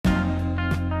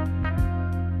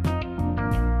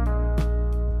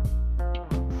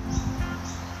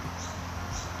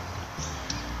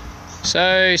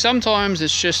So sometimes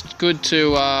it's just good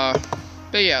to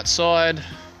be outside,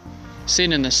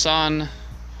 sit in the sun,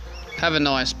 have a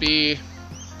nice beer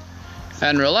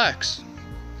and relax.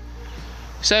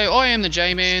 So I am the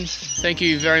J-Man. Thank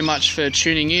you very much for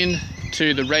tuning in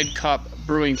to the Red Cup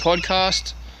Brewing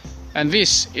Podcast, and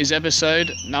this is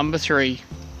episode number 3.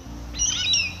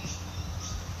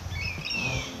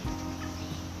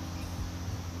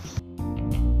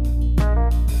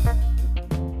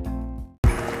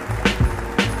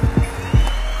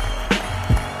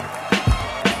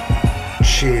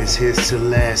 Cheers, here's to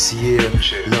last year.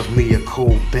 Love me a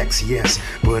cold Beck's, yes,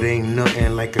 but ain't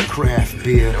nothing like a craft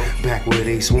beer. Back with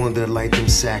Ace Wonder, like them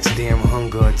sacks. Damn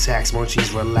hunger attacks,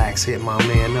 munchies relax. Hit my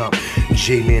man up,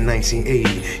 J-Man 1980.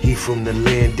 He from the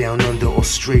land down under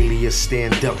Australia.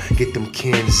 Stand up, get them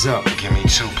cans up. Give me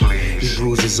 2, please. He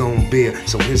brews his own beer,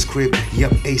 so his crib,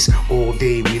 yup, Ace all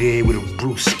day. We there with a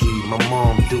brewski. My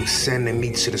mom do sending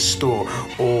me to the store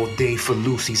all day for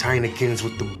Lucy's Heinekens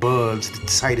with the buds. The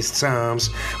tightest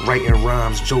times. Writing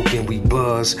rhymes, joking, we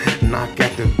buzz. Knock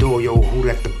at the door, yo, who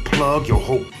that the plug? Yo,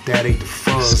 hope that ain't the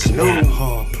fuzz. No.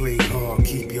 Hard, play hard,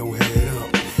 keep your head up.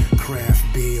 Craft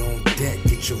beer on deck,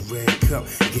 get your red cup.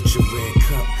 Get your red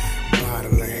cup.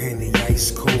 Bottle of Henny,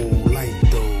 ice cold, like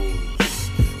those.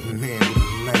 Man with a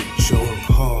light joke.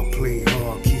 Hard, play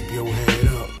hard, keep your head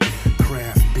up.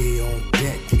 Craft beer on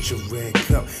deck, get your red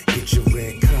cup. Get your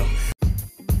red cup.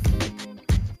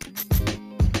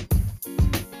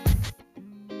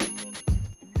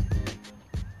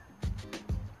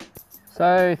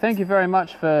 So thank you very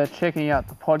much for checking out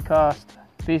the podcast.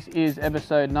 This is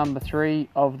episode number 3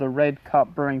 of the Red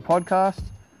Cup Brewing Podcast.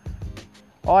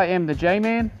 I am the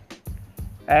J-Man,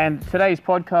 and today's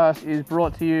podcast is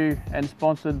brought to you and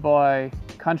sponsored by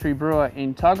Country Brewer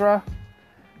in Tuggerah.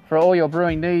 For all your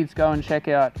brewing needs, go and check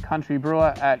out Country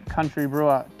Brewer at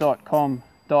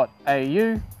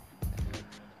countrybrewer.com.au.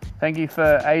 Thank you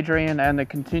for Adrian and the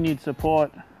continued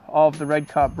support of the Red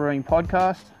Cup Brewing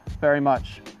Podcast. Very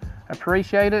much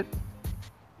appreciate it.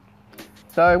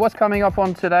 So what's coming up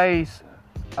on today's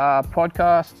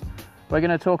podcast? We're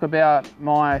going to talk about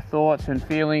my thoughts and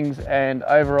feelings and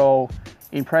overall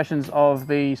impressions of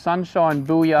the Sunshine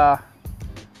Booyah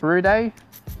Brew Day.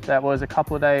 That was a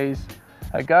couple of days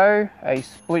ago, a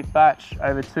split batch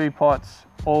over 2 pots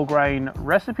all grain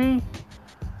recipe.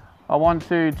 I want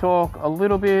to talk a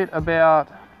little bit about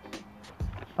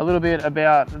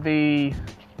the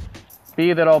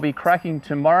beer that I'll be cracking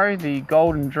tomorrow, the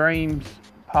Golden Dreams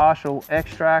Partial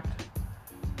Extract,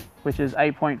 which is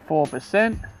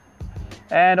 8.4%.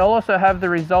 And I'll also have the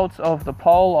results of the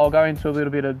poll. I'll go into a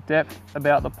little bit of depth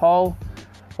about the poll.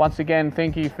 Once again,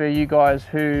 thank you for you guys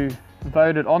who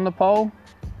voted on the poll,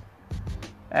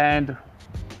 and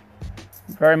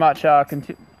very much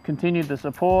continued the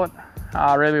support.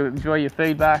 I really enjoy your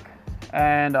feedback,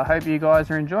 and I hope you guys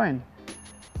are enjoying.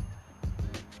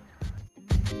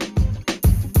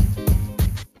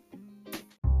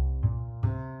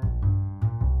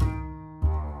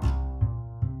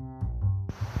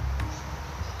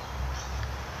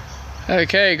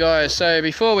 Okay guys, so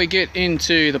before we get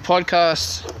into the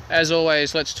podcast, as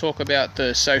always, let's talk about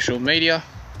the social media.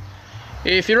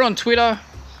 If you're on Twitter,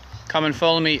 come and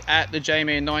follow me at the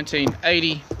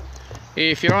J-Man1980.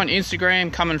 If you're on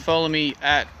Instagram, come and follow me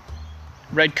at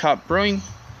Red Cup Brewing.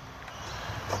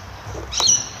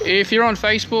 If you're on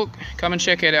Facebook, come and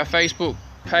check out our Facebook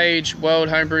page, World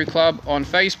Homebrew Club on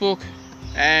Facebook.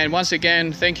 And once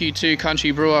again, thank you to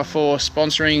Country Brewer for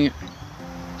sponsoring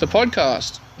the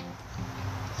podcast.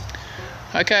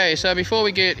 Okay, so before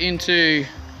we get into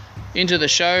the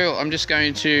show, I'm just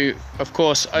going to, of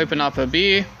course, open up a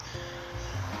beer.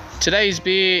 Today's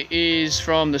beer is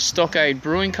from the Stockade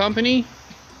Brewing Company.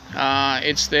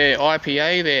 It's their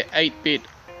IPA, their 8-bit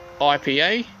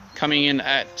IPA, coming in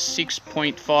at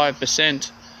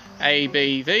 6.5%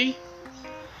 ABV.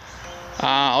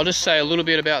 I'll just say a little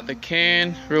bit about the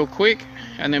can real quick,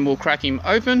 and then we'll crack him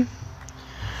open.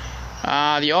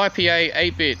 The IPA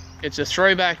 8-bit, it's a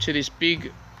throwback to this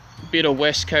big bit of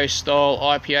West Coast style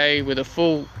IPA with a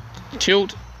full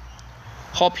tilt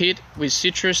hop hit with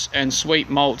citrus and sweet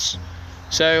malts.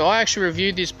 So I actually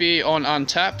reviewed this beer on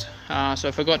Untapped, so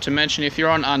I forgot to mention, if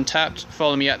you're on Untapped,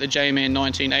 follow me at the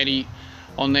J-Man1980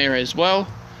 on there as well.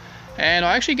 And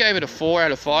I actually gave it a 4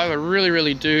 out of 5. I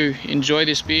really do enjoy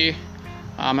this beer.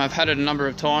 I've had it a number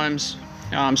of times,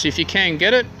 so if you can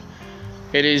get it,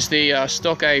 it is the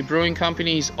Stockade Brewing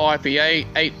Company's IPA,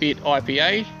 8-bit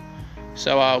IPA.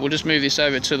 So we'll just move this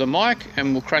over to the mic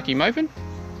and we'll crack him open.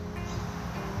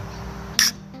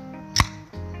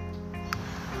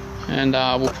 And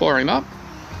we'll pour him up.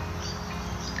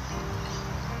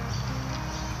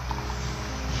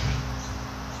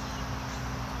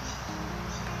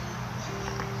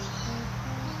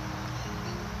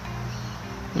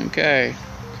 Okay,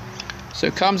 so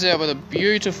it comes out with a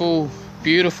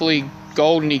beautifully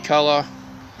goldeny color.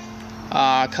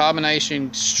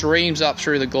 Carbonation streams up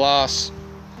through the glass.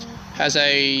 Has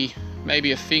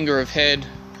maybe a finger of head,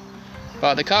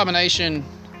 but the carbonation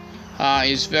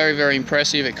is very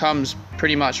impressive. It comes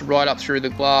pretty much right up through the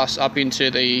glass, up into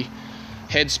the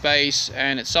headspace,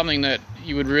 and it's something that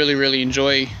you would really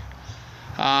enjoy.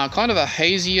 Kind of a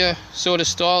hazier sort of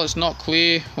style. It's not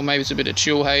clear, or maybe it's a bit of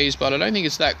chill haze, but I don't think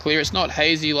it's that clear. It's not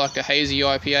hazy like a hazy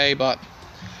IPA, but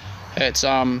it's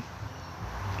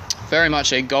very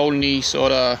much a goldeny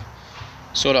sort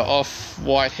of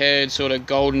off-white head, sort of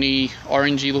goldeny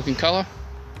orangey looking color.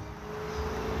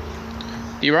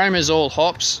 The aroma is all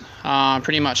hops.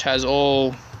 Pretty much has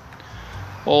all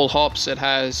hops. It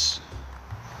has,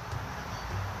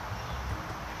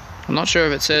 I'm not sure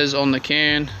if it says on the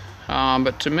can,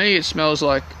 but to me it smells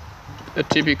like a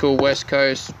typical West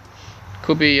Coast.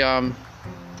 Could be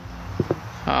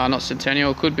not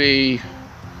Centennial, could be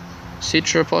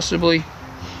Citra possibly.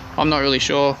 I'm not really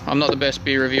sure. I'm not the best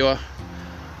beer reviewer.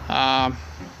 So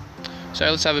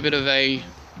let's have a bit of a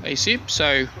sip.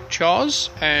 So cheers,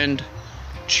 and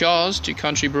cheers to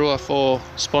Country Brewer for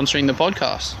sponsoring the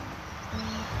podcast.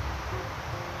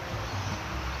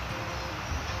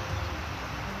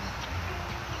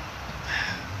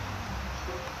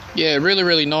 Yeah,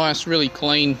 really nice, really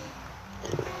clean.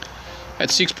 At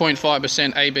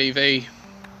 6.5% ABV,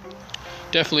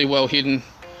 definitely well hidden,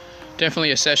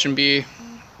 definitely a session beer,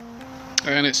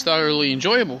 and it's thoroughly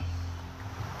enjoyable.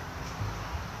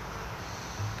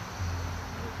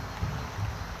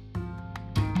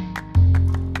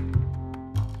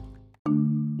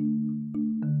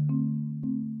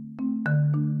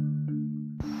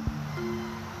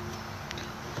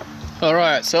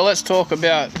 Alright, so let's talk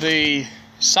about the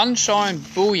Sunshine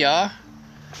Booyah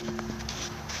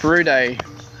Brew Day.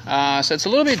 So it's a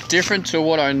little bit different to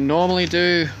what I normally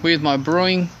do with my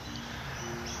brewing.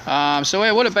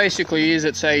 So what it basically is,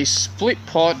 it's a split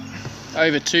pot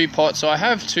over 2 pots. So I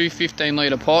have 2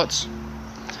 15-litre pots.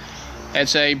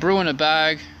 It's a brew in a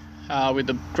bag with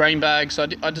the grain bag. So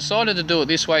I decided to do it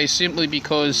this way simply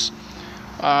because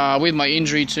with my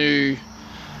injury to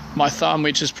my thumb,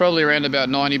 which is probably around about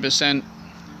 90%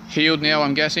 healed now,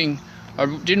 I'm guessing, I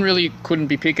couldn't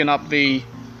be picking up the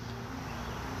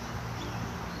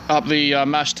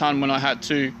mash tun when I had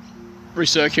to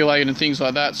recirculate and things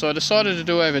like that. So I decided to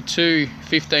do over 2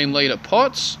 15-litre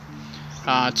pots,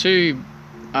 2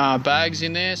 bags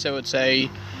in there. So it's a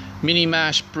mini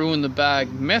mash brew in the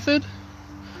bag method.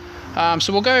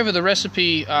 So we'll go over the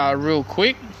recipe real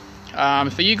quick.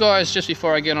 For you guys, just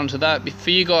before I get onto that,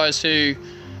 for you guys who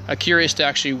are curious to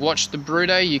actually watch the brew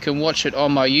day, you can watch it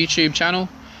on my YouTube channel,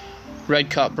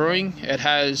 Red Cup Brewing. It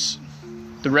has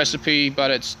the recipe, but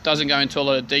it doesn't go into a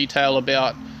lot of detail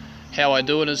about how I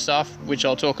do it and stuff, which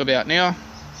I'll talk about now.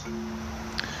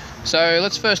 So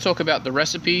let's first talk about the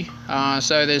recipe.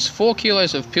 So there's 4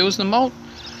 kilos of Pilsner malt,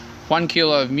 1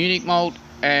 kilo of Munich malt,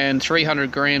 and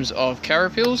 300 grams of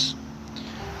Carapils.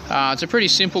 It's a pretty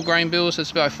simple grain bill, so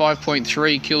it's about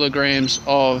 5.3 kilograms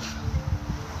of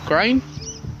grain.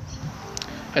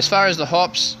 As far as the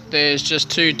hops, there's just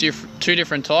two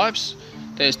different types.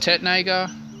 There's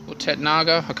Tettnager, or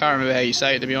Tettnager, I can't remember how you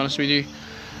say it, to be honest with you,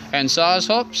 and Saaz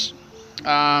hops.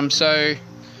 So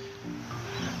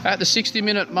at the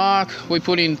 60-minute mark, we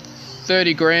put in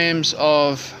 30 grams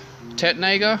of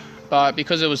Tettnager, but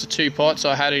because it was 2 pots,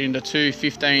 I had it into 2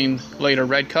 15-litre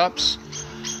red cups.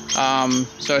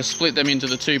 So I split them into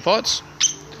the 2 pots.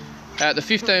 At the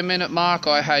 15-minute mark,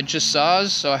 I had just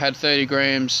Saaz, so I had 30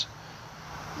 grams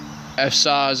of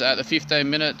Saaz at the 15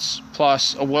 minutes,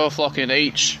 plus a Whirlfloc in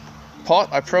each pot.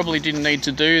 I probably didn't need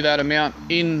to do that amount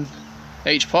in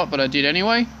each pot, but I did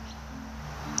anyway.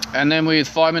 And then with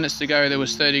 5 minutes to go, there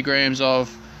was 30 grams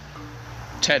of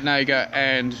Tettnager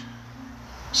and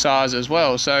Saaz as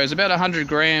well. So it's about 100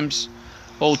 grams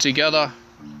altogether.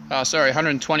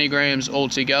 120 grams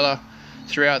altogether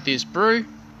throughout this brew.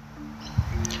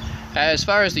 As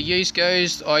far as the yeast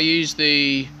goes, I use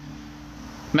the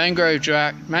Mangrove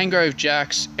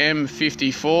Jacks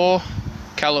M54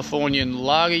 Californian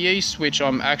lager yeast, which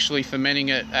I'm actually fermenting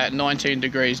it at 19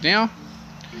 degrees now.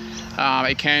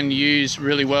 It can use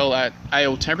really well at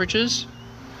ale temperatures.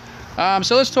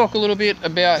 So let's talk a little bit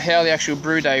about how the actual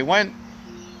brew day went.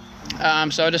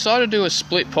 So I decided to do a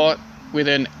split pot with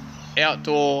an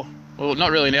outdoor, well,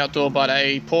 not really an outdoor, but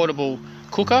a portable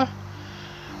cooker.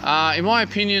 In my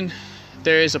opinion,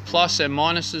 there is a plus and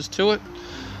minuses to it.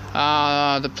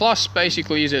 The plus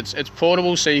basically is it's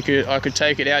portable, so I could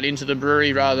take it out into the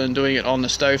brewery rather than doing it on the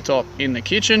stovetop in the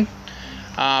kitchen.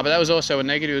 but that was also a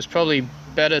negative. It was probably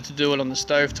better to do it on the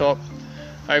stovetop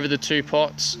over the 2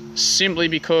 pots, simply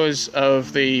because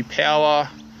of the power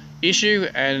issue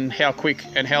and how quick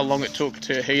and how long it took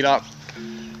to heat up.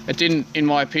 It didn't, in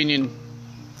my opinion,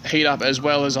 heat up as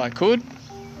well as I could.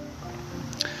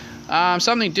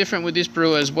 Something different with this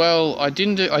brew as well, I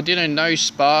did a no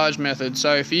sparge method.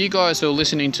 So for you guys who are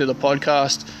listening to the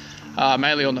podcast,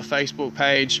 mainly on the Facebook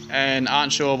page, and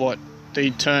aren't sure what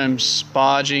the terms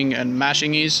sparging and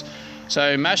mashing is.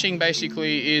 So mashing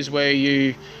basically is where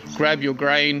you grab your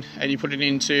grain and you put it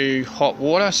into hot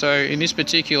water. So in this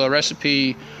particular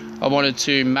recipe, I wanted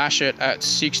to mash it at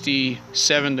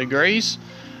 67 degrees.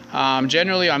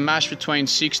 Generally I mash between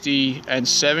 60 and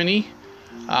 70.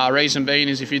 Reason being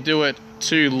is if you do it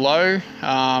too low,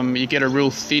 you get a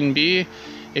real thin beer.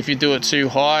 If you do it too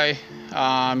high,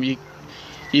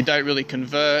 you don't really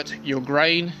convert your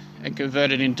grain and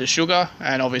convert it into sugar,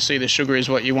 and obviously the sugar is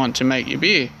what you want to make your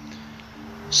beer.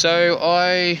 So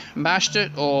I mashed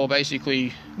it, or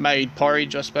basically made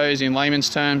porridge, I suppose, in layman's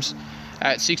terms,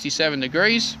 at 67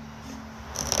 degrees.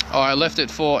 I left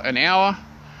it for an hour.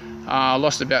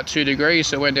 Lost about 2 degrees,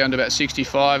 so it went down to about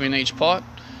 65 in each pot.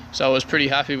 So I was pretty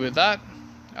happy with that.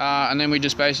 And then we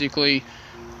just basically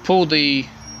pulled the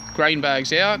grain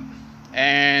bags out.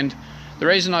 And the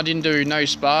reason I didn't do no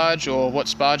sparge, or what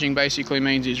sparging basically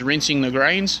means is rinsing the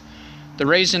grains. The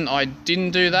reason I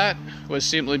didn't do that was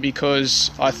simply because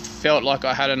I felt like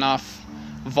I had enough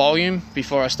volume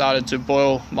before I started to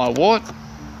boil my wort.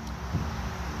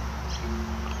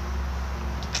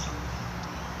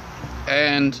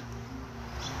 And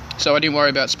so I didn't worry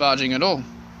about sparging at all.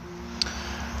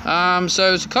 So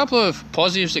there's a couple of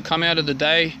positives that come out of the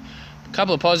day. A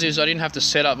couple of positives, I didn't have to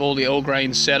set up all the all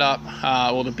grain setup,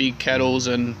 all the big kettles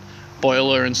and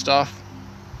boiler and stuff.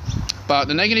 But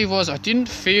the negative was I didn't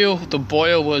feel the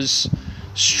boil was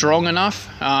strong enough.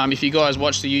 If you guys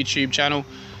watch the YouTube channel,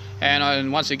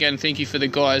 and once again, thank you for the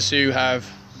guys who have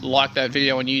liked that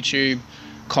video on YouTube,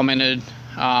 commented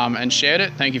and shared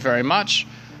it. Thank you very much.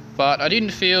 But I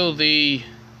didn't feel the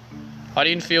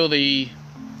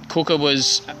cooker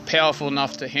was powerful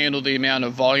enough to handle the amount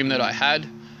of volume that I had.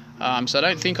 So I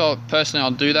don't think I'll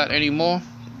do that anymore.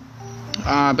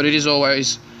 But it is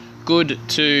always good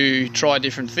to try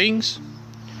different things.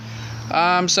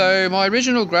 So my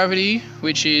original gravity,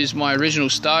 which is my original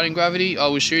starting gravity, I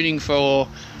was shooting for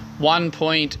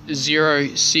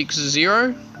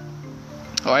 1.060.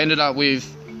 I ended up with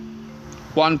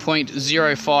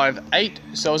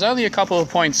 1.058, so I was only a couple of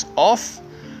points off.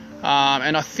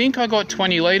 And I think I got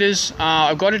 20 litres.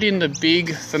 I've got it in the big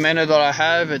fermenter that I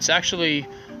have. It's actually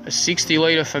a 60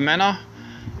 litre fermenter,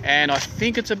 and I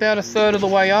think it's about a third of the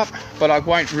way up, but I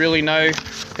won't really know.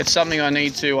 It's something I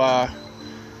need to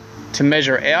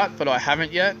measure out, but I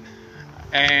haven't yet.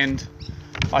 And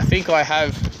I think I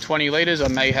have 20 litres. I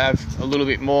may have a little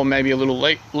bit more, maybe a little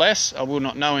less. I will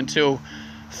not know until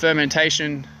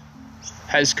fermentation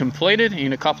has completed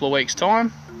in a couple of weeks'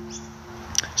 time.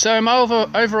 So my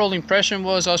overall impression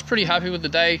was I was pretty happy with the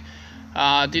day.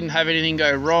 Didn't have anything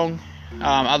go wrong,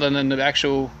 other than the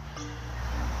actual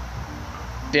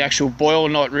boil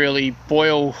not really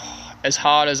boil as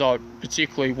hard as I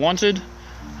particularly wanted.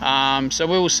 So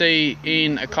we will see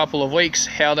in a couple of weeks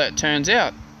how that turns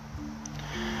out.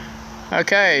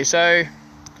 Okay, so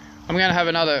I'm going to have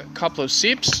another couple of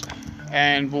sips,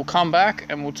 and we'll come back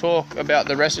and we'll talk about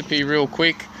the recipe real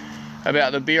quick,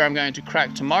 about the beer I'm going to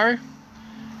crack tomorrow.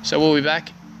 So we'll be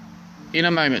back in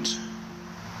a moment.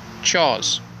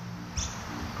 Cheers.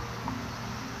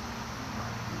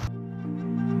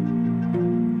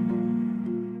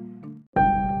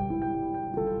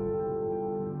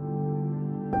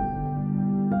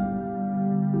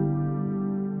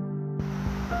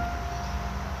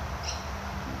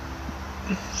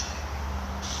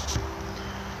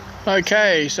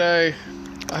 Okay, so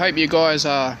I hope you guys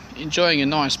are enjoying a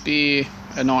nice beer,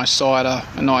 a nice cider,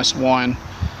 a nice wine,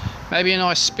 maybe a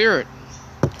nice spirit.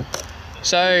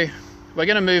 So we're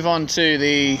going to move on to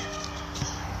the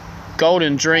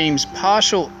Golden Dreams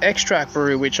Partial Extract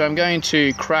Brew, which I'm going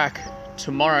to crack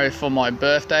tomorrow for my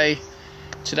birthday.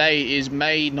 Today is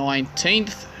May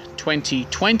 19th,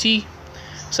 2020.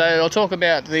 So I'll talk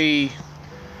about the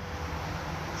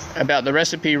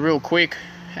recipe real quick,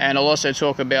 and I'll also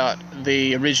talk about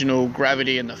the original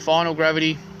gravity and the final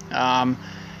gravity.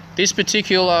 This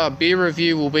particular beer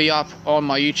review will be up on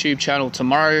my YouTube channel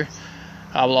tomorrow.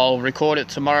 I'll record it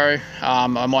tomorrow. I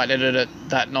might edit it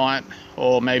that night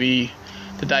or maybe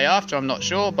the day after, I'm not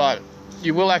sure, but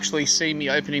you will actually see me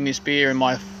opening this beer and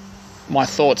my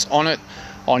thoughts on it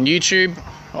on YouTube.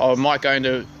 I might go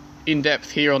into in-depth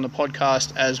here on the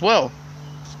podcast as well.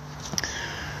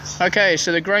 Okay,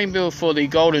 so the grain bill for the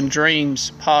Golden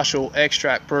Dreams partial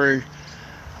extract brew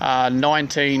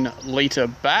 19 litre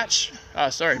batch.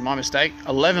 Sorry, my mistake.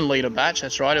 11 litre batch.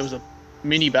 That's right. It was a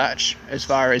mini batch as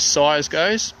far as size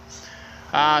goes.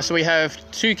 So we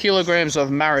have 2 kilograms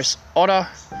of Maris Otter,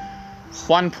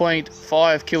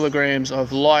 1.5 kilograms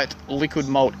of light liquid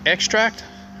malt extract,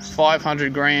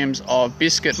 500 grams of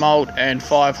biscuit malt, and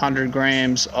 500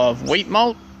 grams of wheat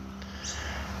malt.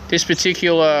 This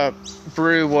particular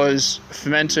brew was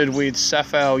fermented with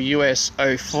Safale US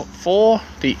 04,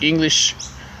 the English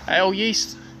ale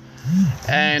yeast,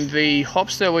 and the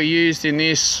hops that were used in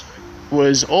this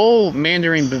was all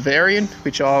Mandarin Bavarian,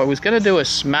 which I was going to do a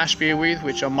smash beer with,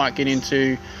 which I might get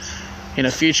into in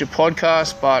a future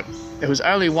podcast, but there was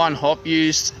only one hop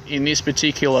used in this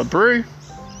particular brew.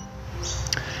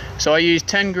 So I used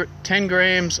 10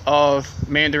 grams of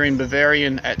Mandarin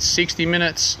Bavarian at 60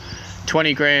 minutes,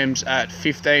 20 grams at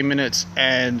 15 minutes,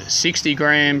 and 60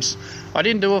 grams. I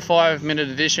didn't do a 5-minute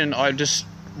addition, I just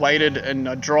waited and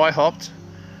I dry hopped,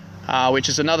 which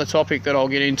is another topic that I'll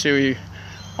get into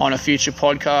on a future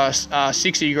podcast.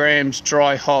 60 grams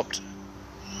dry hopped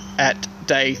at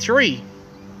day 3.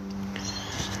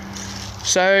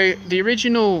 So the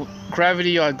original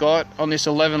gravity I got on this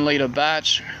 11 litre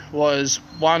batch was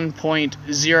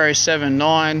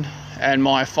 1.079, and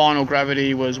my final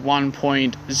gravity was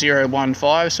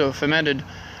 1.015, so it fermented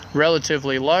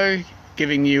relatively low,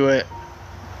 giving you an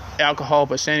alcohol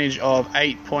percentage of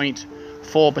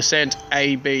 8.4%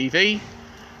 ABV.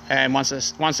 And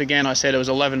once again, I said it was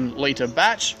 11 litre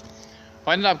batch.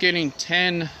 I ended up getting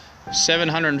 10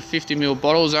 750ml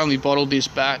bottles. I only bottled this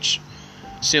batch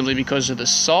simply because of the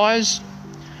size.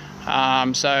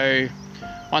 So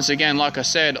once again, like I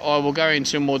said, I will go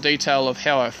into more detail of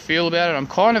how I feel about it. I'm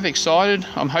kind of excited.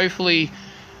 I'm hopefully,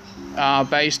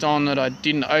 based on that I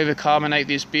didn't overcarbonate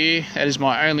this beer. That is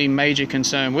my only major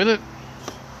concern with it.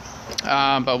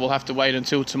 But we'll have to wait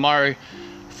until tomorrow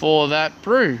for that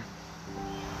brew.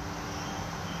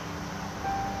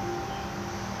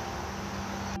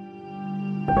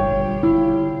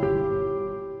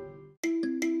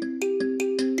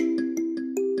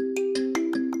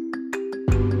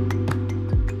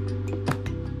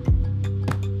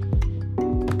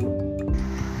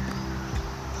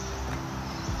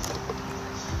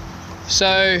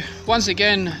 So once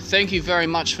again, thank you very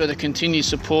much for the continued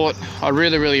support. I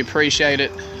really appreciate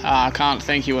it. I can't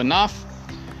thank you enough.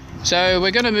 So we're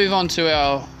going to move on to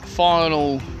our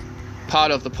final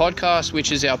part of the podcast,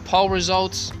 which is our poll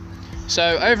results.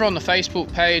 So over on the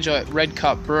Facebook page at Red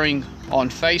Cup Brewing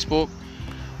on Facebook,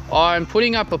 I'm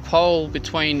putting up a poll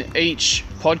between each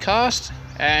podcast,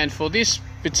 and for this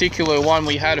particular one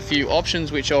we had a few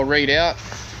options which I'll read out,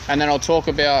 and then I'll talk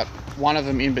about one of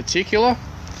them in particular.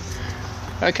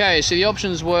 Okay, so the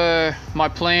options were my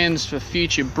plans for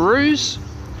future brews,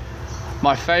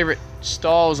 my favourite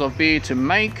styles of beer to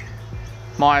make,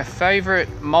 my favourite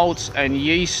malts and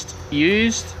yeast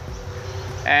used,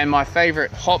 and my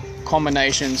favourite hop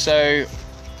combination. So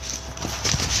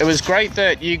it was great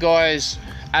that you guys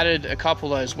added a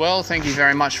couple as well. Thank you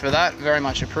very much for that, very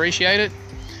much appreciate it.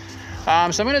 So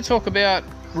I'm going to talk about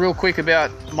real quick about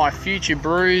my future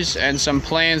brews and some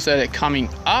plans that are coming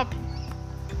up.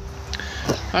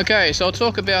 Okay, so I'll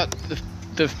talk about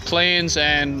the plans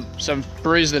and some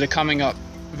brews that are coming up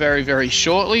very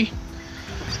shortly.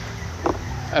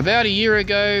 About a year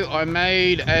ago, I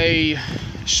made a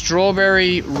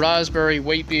strawberry raspberry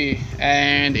wheat beer,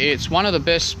 and it's one of the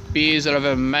best beers that I've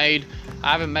ever made.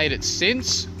 I haven't made it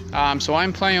since, so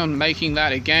I'm planning on making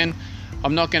that again.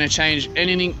 I'm not going to change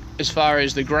anything as far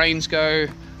as the grains go,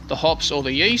 the hops or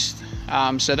the yeast,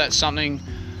 so that's something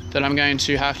that I'm going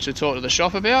to have to talk to the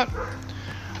shop about.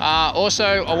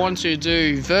 Also, I want to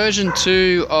do version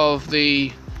 2 of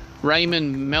the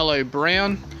Raymond Mellow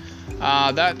Brown.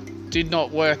 That did not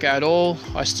work at all.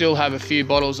 I still have a few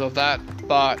bottles of that,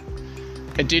 but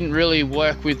it didn't really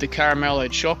work with the caramello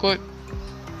chocolate.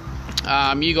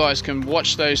 You guys can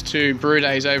watch those 2 brew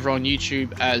days over on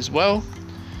YouTube as well.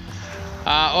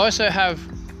 I also have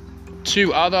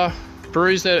 2 other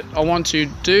brews that I want to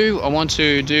do. I want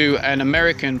to do an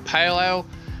American Pale Ale.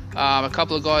 A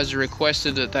couple of guys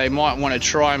requested that they might want to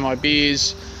try my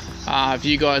beers. If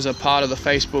you guys are part of the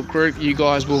Facebook group, you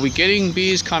guys will be getting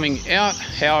beers coming out.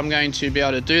 How I'm going to be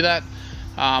able to do that,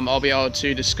 I'll be able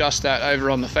to discuss that over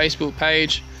on the Facebook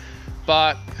page.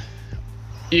 But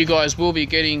you guys will be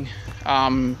getting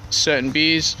certain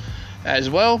beers as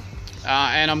well.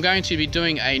 And I'm going to be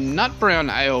doing a nut brown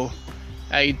ale,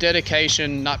 a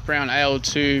dedication nut brown ale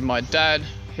to my dad,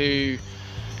 who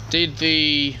did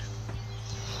the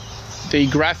the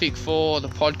graphic for the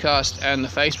podcast and the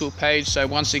Facebook page. So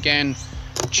once again,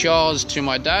 cheers to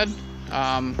my dad.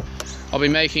 I'll be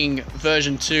making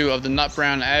version 2 of the Nut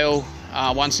Brown Ale.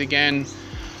 Once again,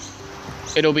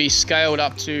 it'll be scaled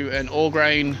up to an all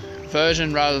grain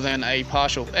version rather than a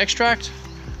partial extract.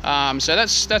 So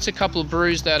that's a couple of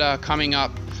brews that are coming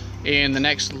up in the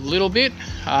next little bit.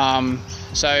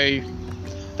 So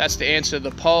that's the answer to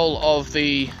the poll of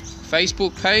the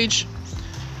Facebook page.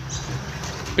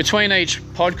 Between each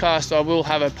podcast, I will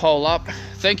have a poll up.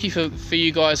 Thank you for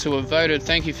you guys who have voted.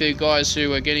 Thank you for you guys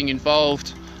who are getting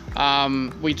involved.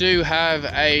 We do have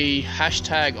a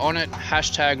hashtag on it,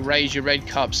 hashtag raise your red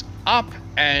cups up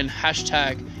and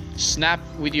hashtag snap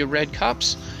with your red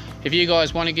cups. If you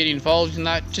guys want to get involved in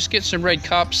that, just get some red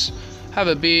cups, have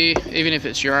a beer, even if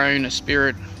it's your own, a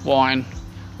spirit, wine,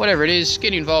 whatever it is,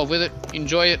 get involved with it,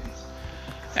 enjoy it.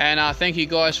 And thank you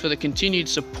guys for the continued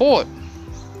support.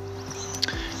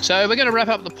 So we're going to wrap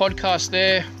up the podcast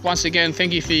there. Once again,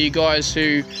 thank you for you guys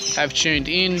who have tuned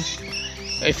in.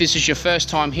 If this is your first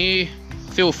time here,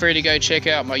 feel free to go check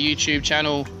out my YouTube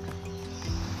channel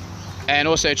and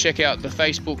also check out the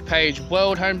Facebook page,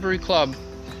 World Homebrew Club.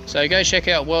 So go check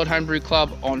out World Homebrew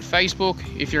Club on Facebook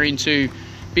if you're into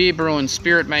beer brewing,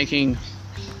 spirit making,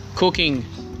 cooking,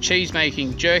 cheese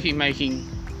making, jerky making,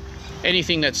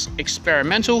 anything that's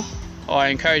experimental. I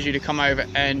encourage you to come over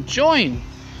and join.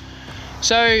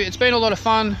 So it's been a lot of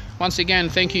fun. Once again,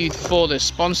 thank you for the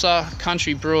sponsor,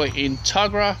 Country Brewer in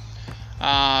Tuggerah.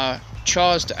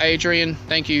 Cheers to Adrian.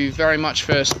 Thank you very much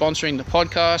for sponsoring the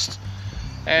podcast.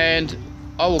 And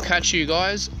I will catch you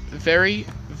guys very,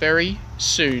 very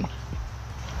soon.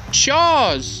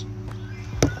 Cheers!